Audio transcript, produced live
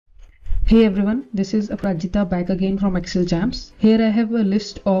Hey everyone, this is Aprajita back again from ExcelChamps. Here I have a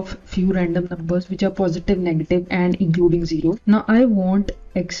list of few random numbers which are positive, negative and including 0. Now I want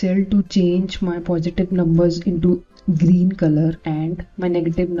Excel to change my positive numbers into green color and my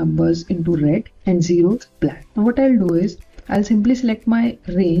negative numbers into red and 0 black. Now what I'll do is I'll simply select my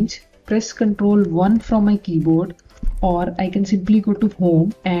range, press Ctrl 1 from my keyboard, or I can simply go to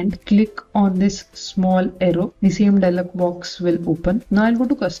home and click on this small arrow. The same dialog box will open. Now I'll go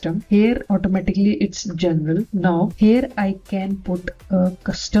to custom. Here automatically it's general. Now here I can put a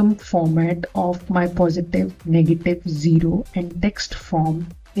custom format of my positive, negative, 0 and text form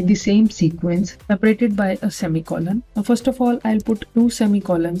in the same sequence separated by a semicolon. Now first of all I'll put 2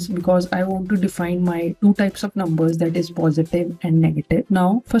 semicolons because I want to define my 2 types of numbers, that is positive and negative.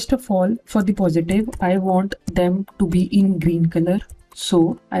 Now first of all, for the positive I want them to be in green color,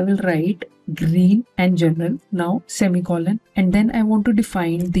 so I will write green and general, now semicolon, and then I want to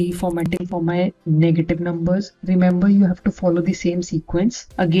define the formatting for my negative numbers. Remember, you have to follow the same sequence.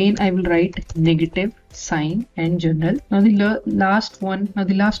 Again I will write negative, sign and general. Now the last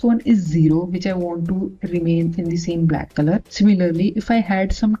one is 0, which I want to remain in the same black color. Similarly, if I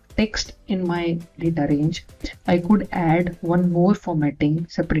had some text in my data range, I could add one more formatting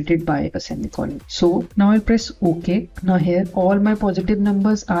separated by a semicolon. So now I'll press OK. Now here all my positive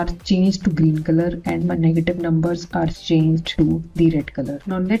numbers are changed to green color and my negative numbers are changed to the red color.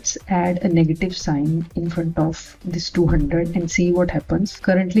 Now let's add a negative sign in front of this 200 and see what happens.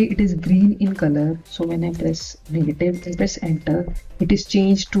 Currently it is green in color, so when I press negative and press enter, it is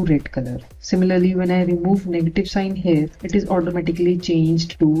changed to red color. Similarly, when I remove negative sign here, it is automatically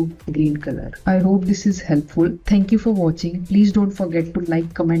changed to green color. I hope this is helpful. Thank you for watching. Please don't forget to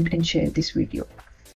like, comment and share this video.